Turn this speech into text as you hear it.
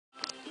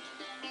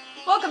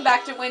Welcome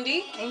back to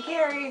Wendy And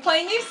Kerry.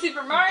 playing New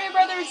Super Mario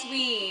Brothers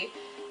Wii.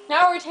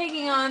 Now we're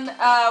taking on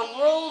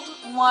World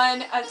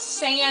 1, a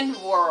sand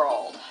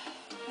world.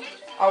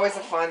 Always a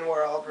fun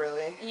world,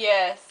 really.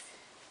 Yes.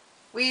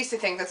 We used to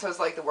think this was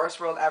like the worst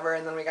world ever,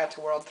 and then we got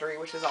to World 3,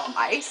 which is all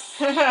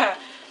ice.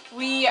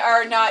 We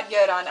are not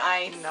good on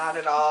ice. Not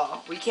at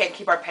all. We can't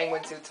keep our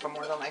penguin suits for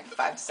more than like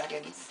 5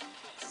 seconds.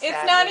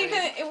 It's not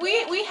even,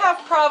 we have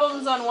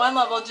problems on one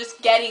level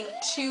just getting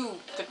to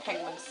the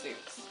penguin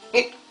suits.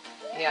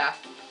 Yeah.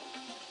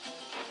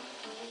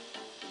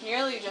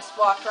 Nearly just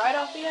walked right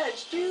off the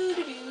edge. Doo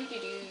doo doo doo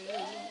doo.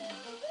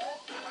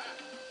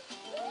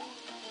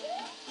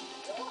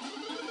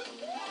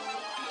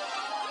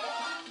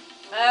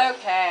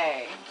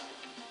 Okay.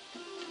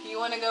 You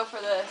want to go for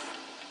this?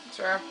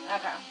 Sure.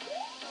 Okay.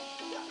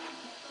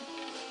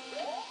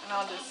 And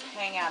I'll just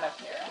hang out up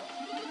here.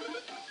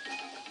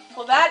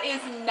 Well, that is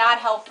not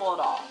helpful at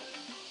all.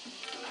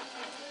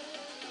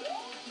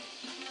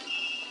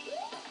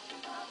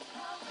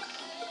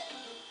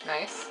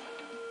 Nice.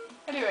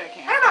 I do what I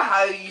can. I don't know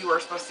how you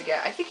were supposed to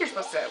get. I think you're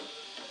supposed to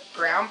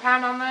ground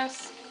pound on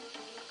this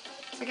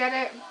to get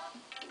it.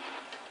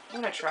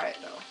 I'm gonna try it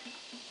though.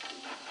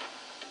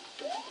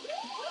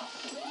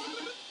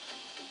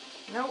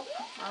 Nope.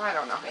 I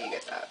don't know how you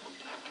get that.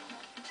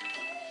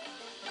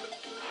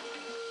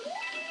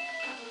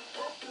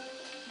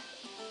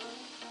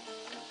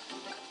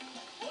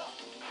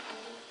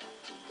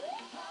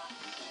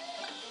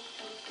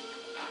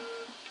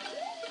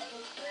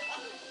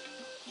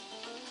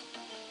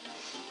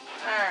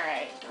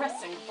 Alright,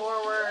 pressing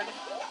forward.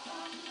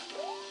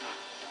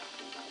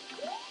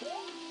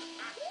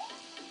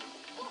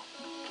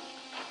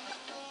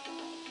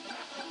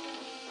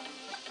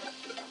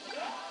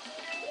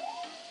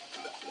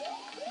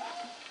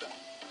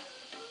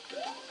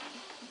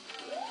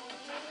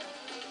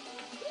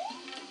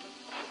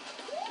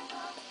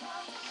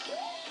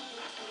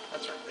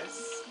 That's right. This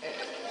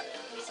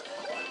is a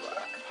corn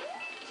block.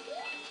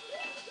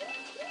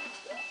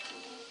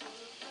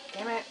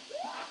 Damn it.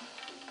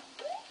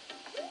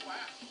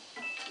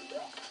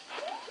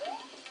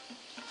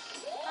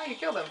 Oh, you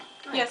killed him.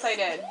 Nice. Yes, I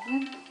did.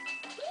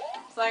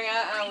 It's like,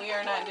 we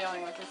are not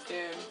dealing with this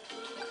dude.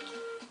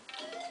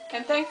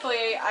 And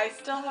thankfully, I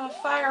still have a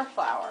fire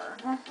flower.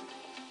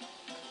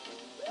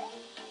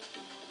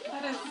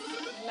 That is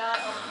not...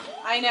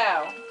 I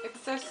know.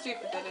 It's so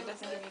stupid that it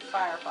doesn't give you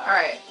fire flower.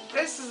 Alright,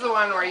 this is the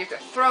one where you have to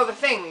throw the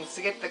things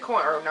to get the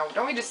coin. Or no,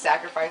 don't we just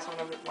sacrifice one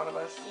of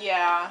us?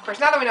 Yeah. Of course,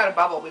 now that we know how to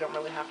bubble, we don't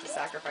really have to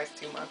sacrifice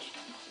too much.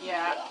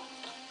 Yeah.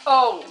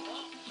 Oh!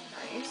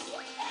 Nice.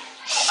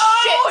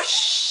 Oh,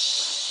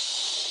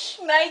 shh!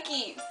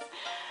 Nikes!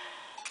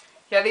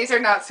 Yeah, these are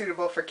not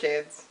suitable for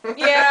kids.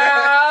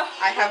 Yeah.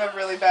 I have a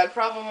really bad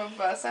problem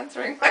of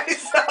censoring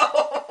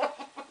myself.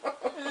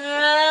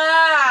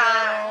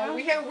 Ah.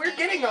 We're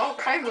getting all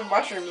kinds of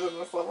mushrooms in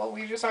this level.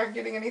 We just aren't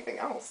getting anything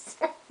else.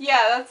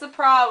 Yeah, that's the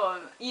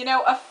problem. You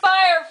know, a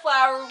fire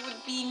flower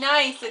would be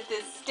nice at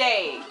this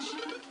stage.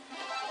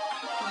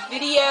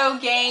 Video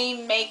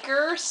game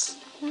makers.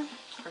 Of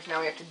course, now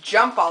we have to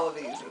jump all of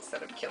these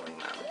instead of killing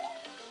them.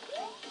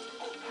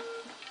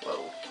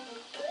 Whoa.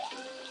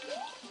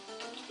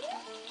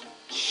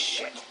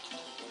 Shit.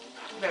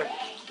 Better.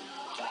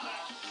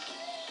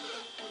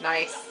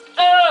 Nice.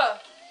 Ugh!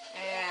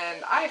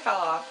 And I fell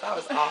off. That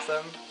was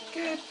awesome.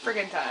 Good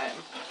friggin' time.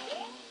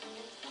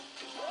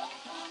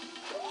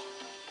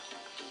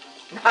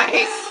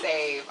 Nice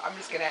save. I'm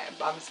just gonna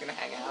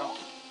hang out.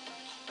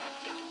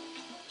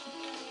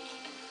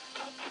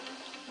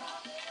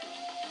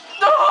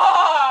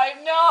 Oh, I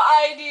have no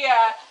idea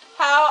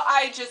how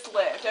I just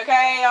lived,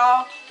 okay,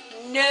 y'all?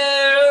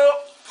 No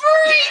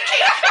freaking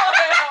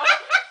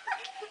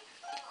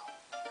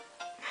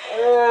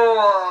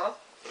clue.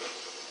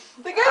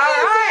 The good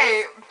news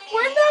is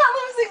we're not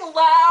losing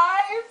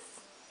lives.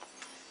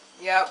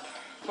 Yep.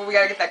 But we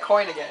gotta get that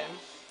coin again.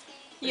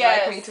 Would you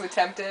like me to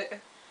attempt it?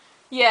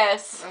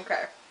 Yes.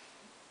 Okay.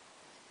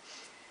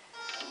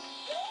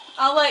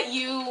 I'll let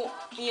you,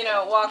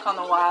 walk on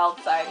the wild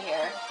side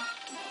here.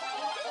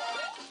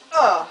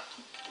 Ugh.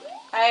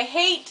 I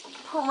hate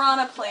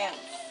piranha plants.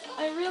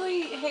 I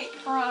really hate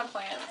piranha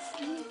plants.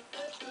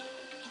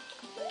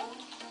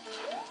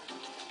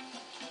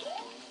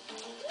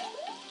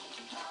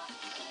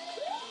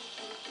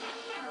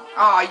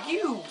 Aw,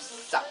 you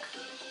suck.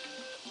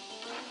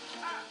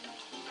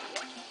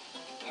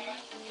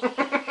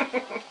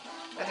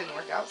 That didn't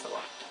work out so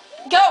well.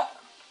 Go!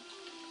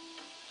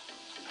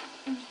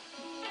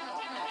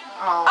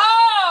 Oh.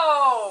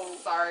 Oh!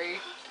 Sorry.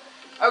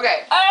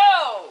 Okay.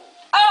 Oh!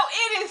 Oh,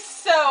 it is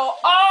so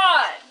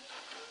on!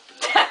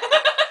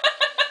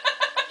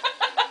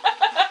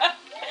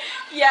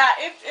 Yeah,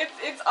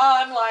 it's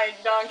on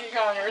like Donkey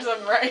Kong or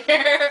something right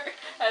here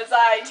as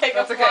I take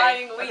a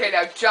flying leap. Okay,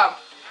 now jump.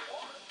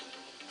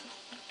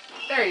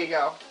 There you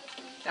go.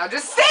 Now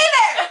just stay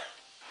there!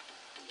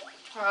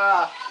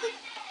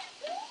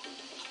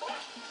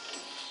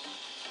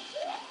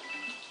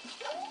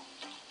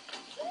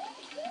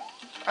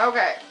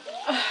 Okay.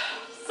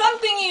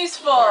 Something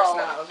useful. Of course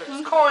not. Those are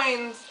just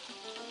coins.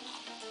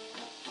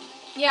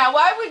 Yeah,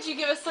 why would you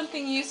give us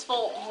something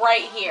useful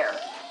right here?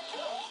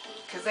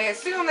 Because they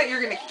assume that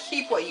you're going to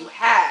keep what you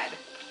had.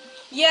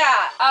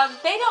 Yeah,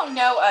 they don't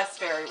know us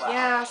very well.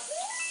 Yeah,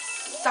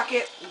 suck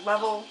it,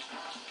 level.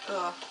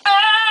 Ugh.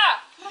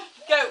 Ah!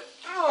 Go.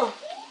 Ugh.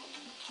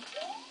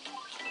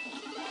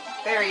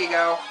 There you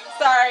go.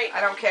 Sorry.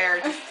 I don't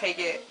care, just take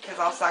it, because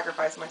I'll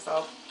sacrifice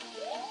myself.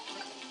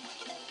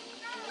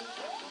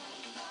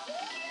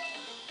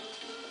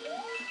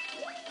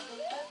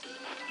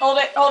 Hold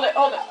it, hold it,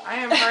 hold it. I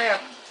am, hurry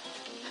up.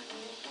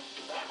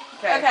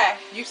 Okay. Okay.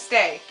 You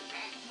stay.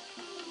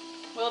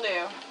 Will do.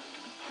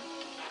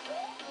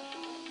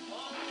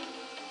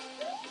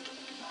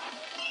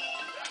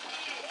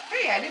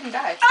 Hey, I didn't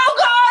die. Oh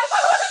God! I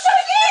was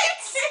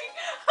shaking!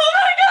 Oh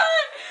my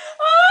God!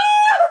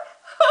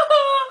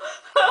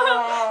 Oh.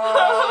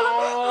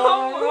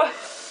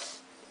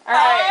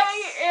 Alright. I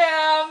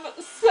am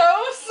so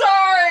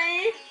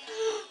sorry.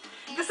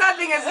 The sad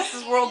thing is this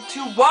is World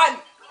 2-1.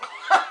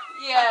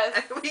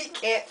 Yes. We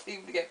can't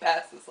seem to get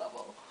past this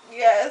level.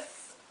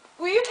 Yes.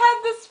 We've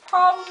had this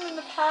problem in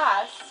the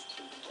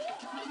past.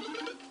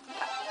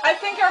 I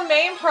think our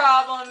main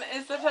problem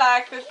is the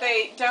fact that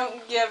they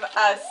don't give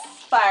us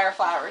fire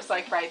flowers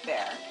like right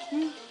there.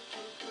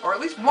 Or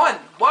at least one.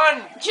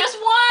 One! Just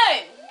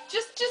one!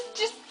 Just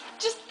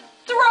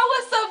throw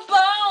us a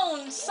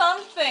bone,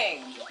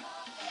 something.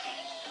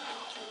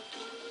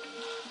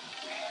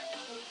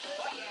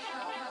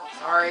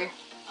 Sorry.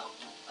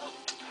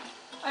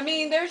 I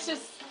mean, there's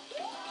just...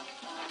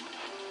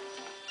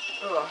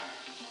 Ugh.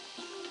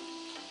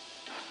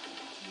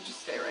 You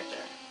just stay right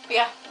there.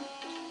 Yeah.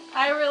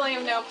 I really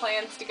have no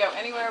plans to go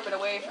anywhere but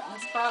away from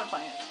these piranha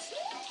plants.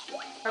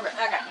 Okay.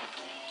 Okay.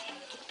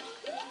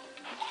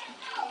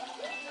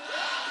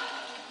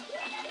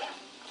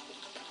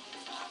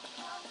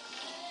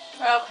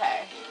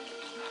 Okay.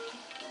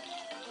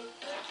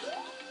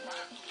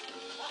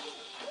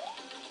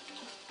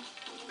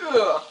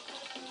 Ugh.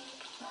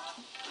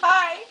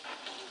 Hi.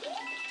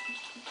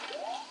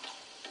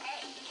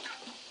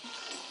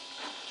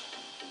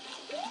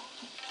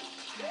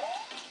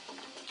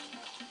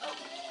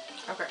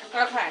 Okay.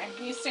 Okay,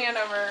 you stand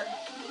over.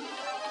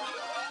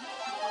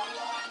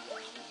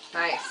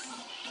 Nice.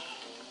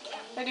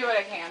 I do what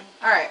I can.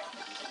 Alright.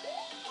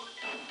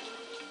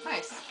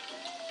 Nice.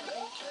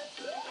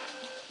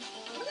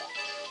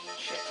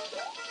 Shit.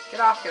 Get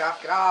off, get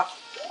off, get off.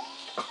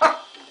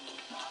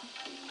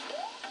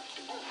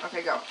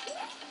 Okay, go.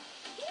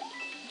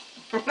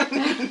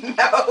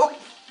 No.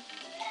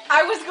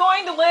 I was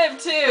going to live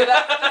too.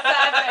 That's the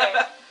sad thing.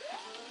 God.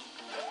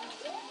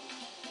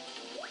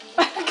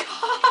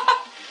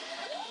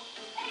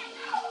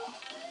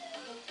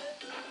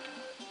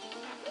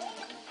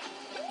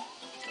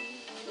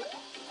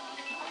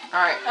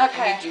 Alright.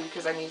 Okay. I need you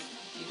because I need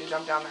you to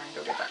jump down there and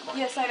go get that coin.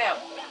 Yes, I know.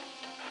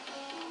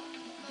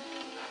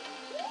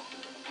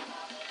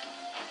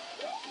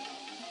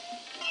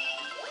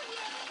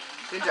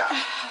 Good job.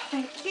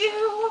 Thank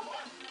you.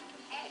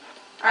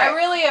 Alright. I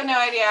really have no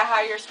idea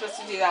how you're supposed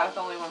to do that with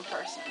only one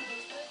person.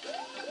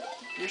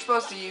 You're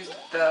supposed to use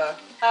the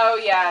Oh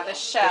yeah, the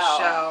shell.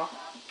 shell.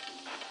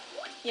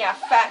 Yeah,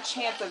 fat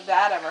chance of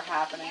that ever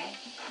happening.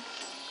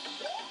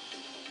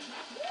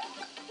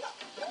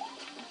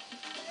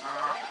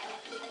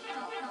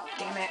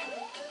 Damn it.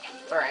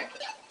 It's alright.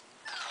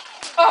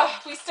 Oh,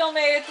 we still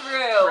made it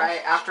through.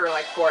 Right, after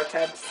like 4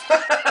 attempts.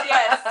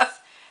 Yes.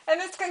 And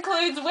this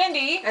concludes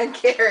Wendy And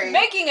Kerry.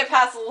 making it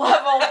past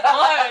level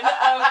 1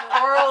 of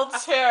World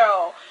 2.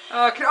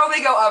 Can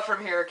only go up from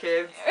here,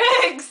 kids.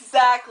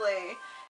 Exactly.